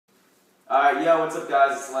Alright, yo, what's up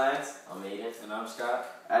guys, it's Lance. I'm Aiden. And I'm Scott.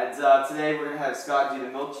 And today we're going to have Scott do the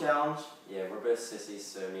milk challenge. Yeah, we're both sissies,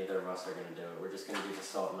 so neither of us are going to do it. We're just going to do the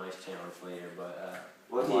salt and ice challenge later, but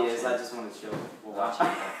What he is, I just want to chill. We'll watch it.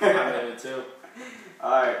 I'm in it too.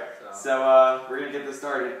 Alright, so we're going to get this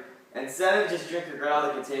started. Instead of just drinking right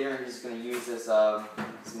out of the container, we're just going to use this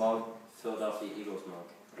mug. Philadelphia Eagles mug.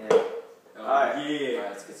 Yeah. Alright. Yeah.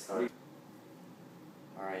 Alright, let's get started.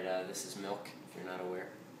 Alright, this is milk, if you're not aware.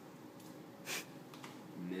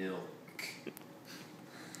 Milk.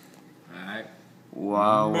 Alright.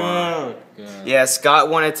 Wow. Yeah,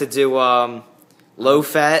 Scott wanted to do low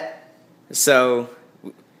fat, so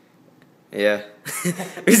yeah.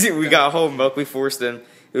 We got whole milk, we forced him.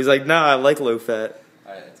 He was like, nah, I like low fat.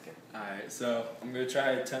 Alright, that's good. Alright, so I'm going to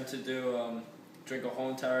try to attempt to do, drink a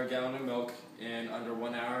whole entire gallon of milk in under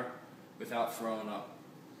 1 hour without throwing up.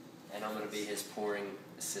 And I'm going to be his pouring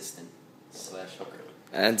assistant / hooker.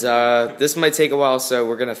 And this might take a while, so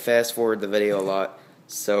we're gonna fast forward the video a lot.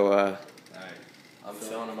 So Alright. I'm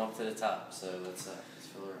filling him up to the top, so let's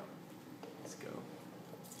fill her up. Let's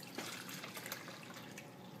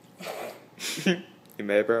go. You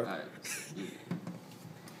mad, bro? Alright.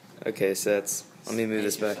 Okay, so that's. Let me move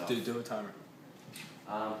this back. Do a timer.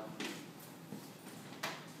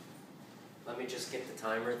 Let me just get the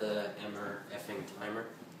timer, the effing timer.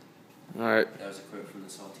 Alright. That was a quote from the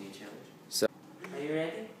Saltine Challenge. So. Are you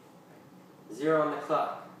ready? 0 on the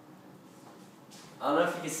clock. I don't know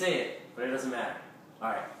if you can see it, but it doesn't matter.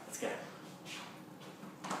 Alright, let's go.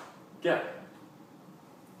 Go.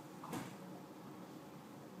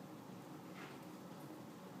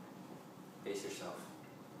 Face yourself.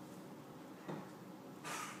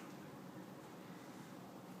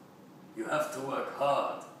 You have to work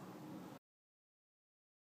hard.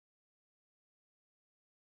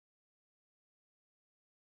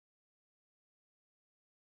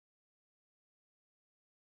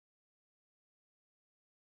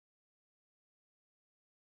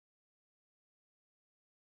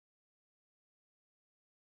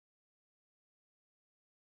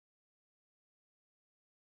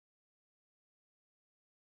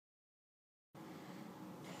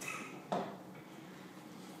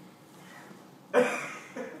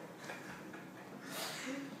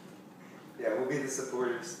 Yeah, we'll be the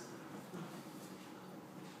supporters.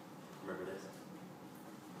 Remember this?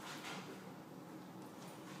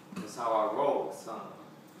 That's how I roll, son.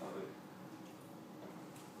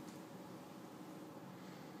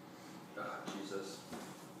 Oh, Jesus.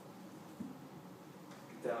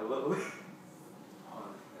 Get down a little bit.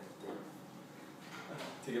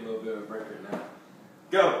 Take a little bit of a break right now.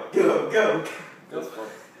 Go, go, go. Go for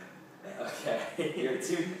it. Okay. You have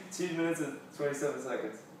 2 minutes and 27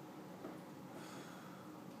 seconds.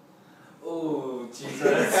 Oh,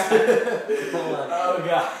 Jesus. Hold on. Oh,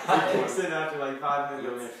 God. I kicks in after like 5 You want me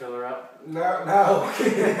to minutes. fill her up? No, no.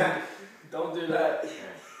 Don't do that.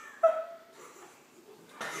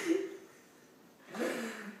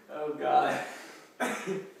 Oh, God.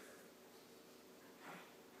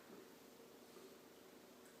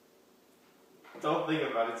 Don't think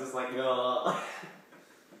about it, just like,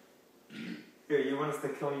 Here, you want us to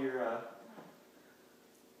kill your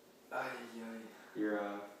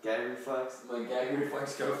gag reflex? My gag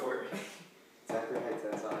reflex, go for it. Tap your head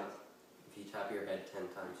 10 times. If you tap your head 10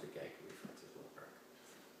 times, your gag reflexes will work.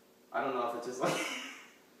 I don't know if it's just like...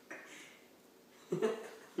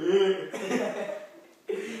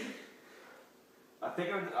 I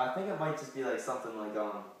think it might just be like something like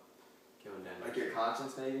Going down. like your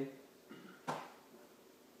conscience maybe.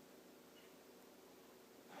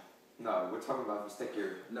 No, we're talking about if you stick your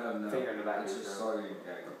No. finger in the back of It's your just throat. starting a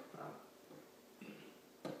gag.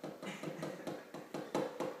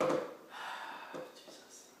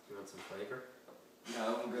 Jesus. You want some flavor? No,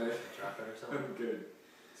 I'm good. Chocolate or something? I'm good.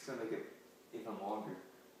 It's gonna make it even longer.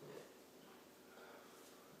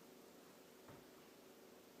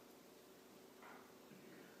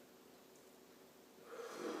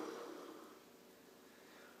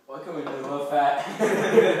 Why can we do low fat?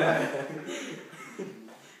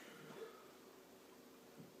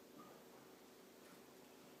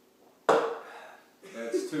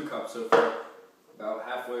 That's 2 cups so far. About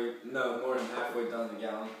halfway, no, more than halfway down the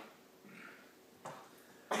gallon.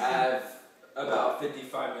 I have about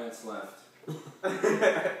 55 minutes left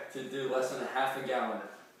to do less than half a gallon.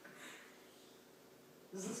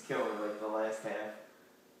 This is killing like the last half.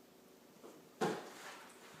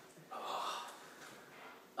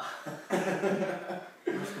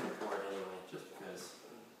 I'm just gonna pour it anyway, just because.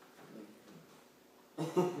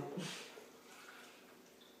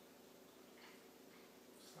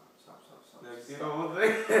 Stop. No, do the whole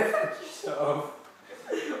thing. So,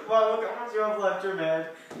 Look how much you have left, you're mad.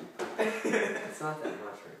 It's not that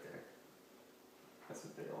much right there. That's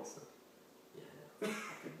what they all said.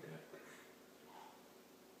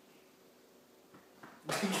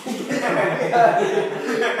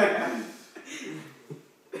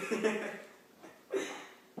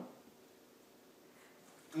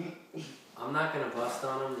 I'm not gonna bust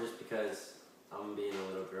on him just because I'm being a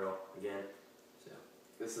little girl again. So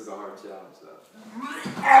This is a hard challenge, though.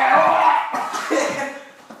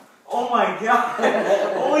 Oh my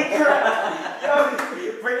god! Holy crap! Yo,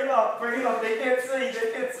 bring it up, they can't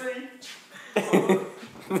see.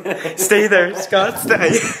 Stay there, Scott,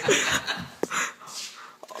 stay.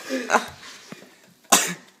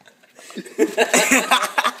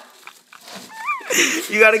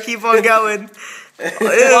 You gotta keep on going.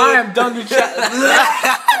 I am done with chat.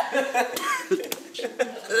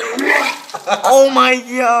 Oh my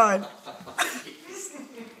god!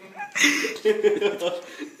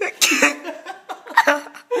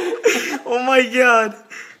 Oh my god!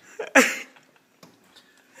 I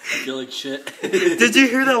feel like shit. Did you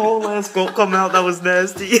hear that whole last goal come out? That was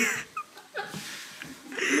nasty.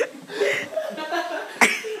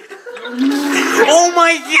 Oh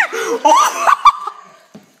my god! Oh.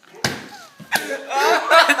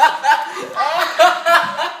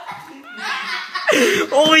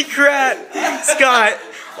 Holy crap! Scott!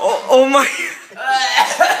 Oh my...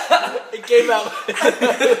 It came out.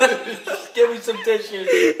 Give me some tissue.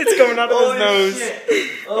 It's coming out of his nose.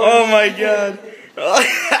 Shit. Oh my god. Oh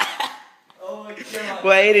my god.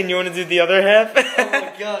 Well, Aiden, you want to do the other half? Oh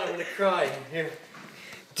my god, I'm gonna cry. Here.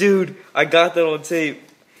 Dude, I got that on tape.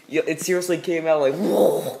 It seriously came out like,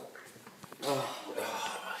 whoa.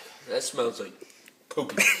 That smells like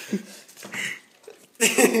poop.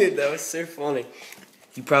 Dude, that was so funny.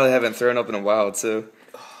 You probably haven't thrown up in a while, too.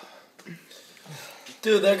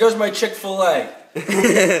 Dude, there goes my Chick-fil-A.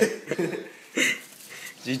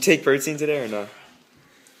 Did you take protein today or not?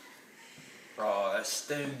 Oh, that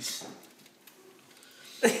stings.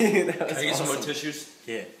 Can I get some more tissues?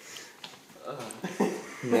 Yeah.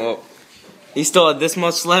 Well, he still had this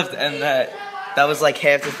much left, and that was like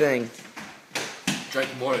half the thing.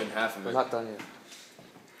 Drank more than half of it. We're not done yet.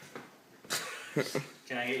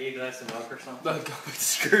 Can I get you a glass of milk or something? No, go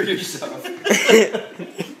screw yourself.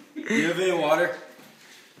 You have any water?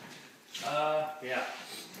 Yeah.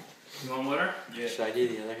 You want water? Yeah. Should I do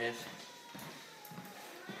the other half?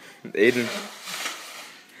 Aiden.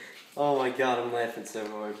 Oh my god, I'm laughing so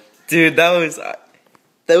hard. Dude, that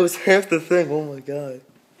was half the thing. Oh my god.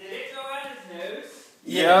 Did it go on his nose?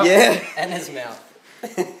 Yeah. Yeah. And his mouth.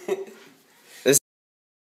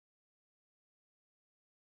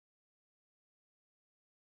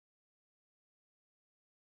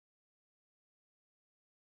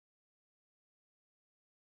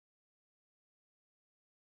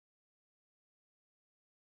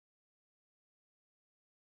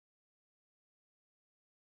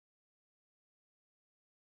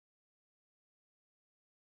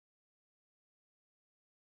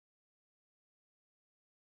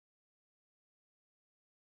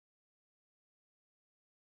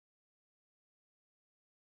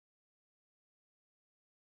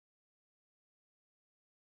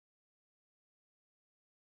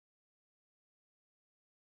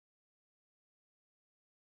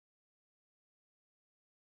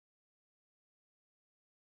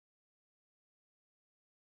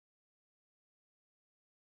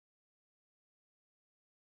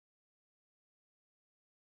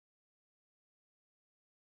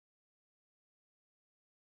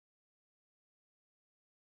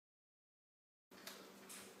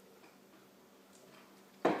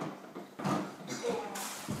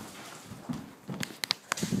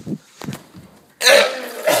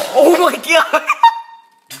 Oh my god.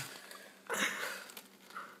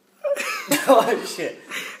 Oh shit.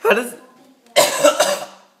 How does...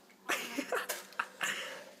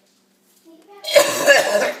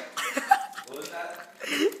 What was that?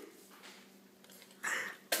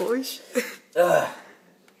 Holy shit.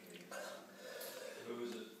 Who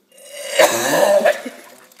was it?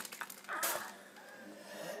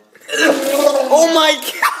 Oh my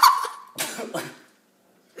god.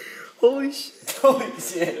 Holy shit. Holy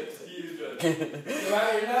shit. You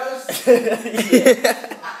out your nose? Yeah.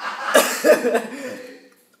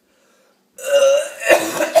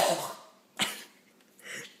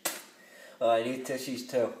 Oh, I need tissues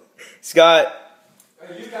too. Scott.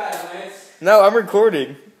 Oh, you got it, Lance. No, I'm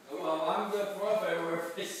recording. Well, I'm gonna throw up everywhere.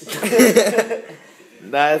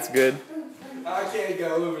 That's good. I can't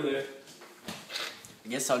go over there. I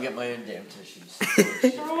guess I'll get my own damn tissues.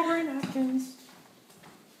 Strawberry napkins.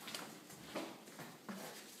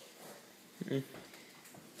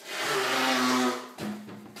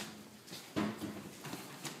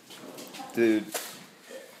 Dude.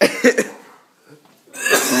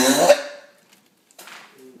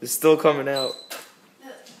 It's still coming out.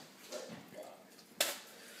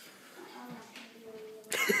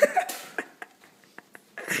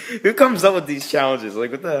 Who comes up with these challenges?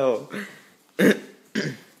 Like, what the hell?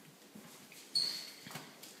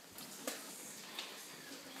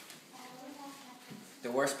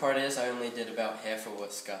 The worst part is I only did about half of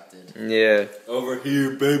what Scott did. Yeah. Over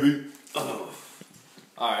here, baby. Oh.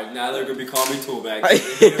 Alright, now they're going to be calling me Toolbag.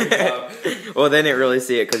 Well, they didn't really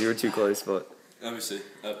see it because you were too close, but... Let me see.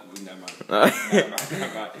 Never mind.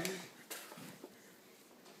 Never mind.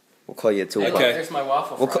 We'll call you a toolbox. Okay. There's my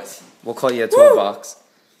waffle fries. We'll call you a toolbox.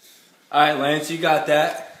 Alright, Lance, you got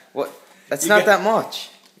that. What? That's not that much.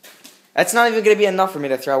 That's not even going to be enough for me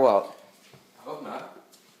to throw out. I hope not.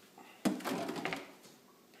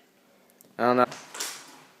 I don't know.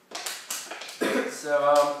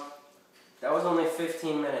 So, that was only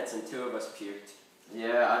 15 minutes and 2 of us puked.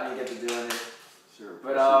 Yeah, I didn't get to do any. Sure.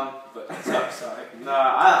 But, sorry. No,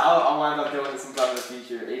 I'll wind up doing it sometime in the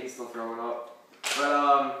future. Aiden's still throwing up.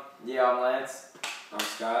 But, yeah, I'm Lance. I'm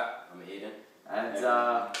Scott. I'm Aiden. And,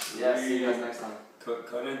 yeah, see you guys next time.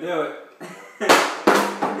 Couldn't do it.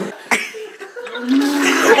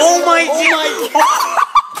 Oh my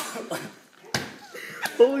god!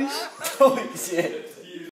 Holy shit. Holy shit.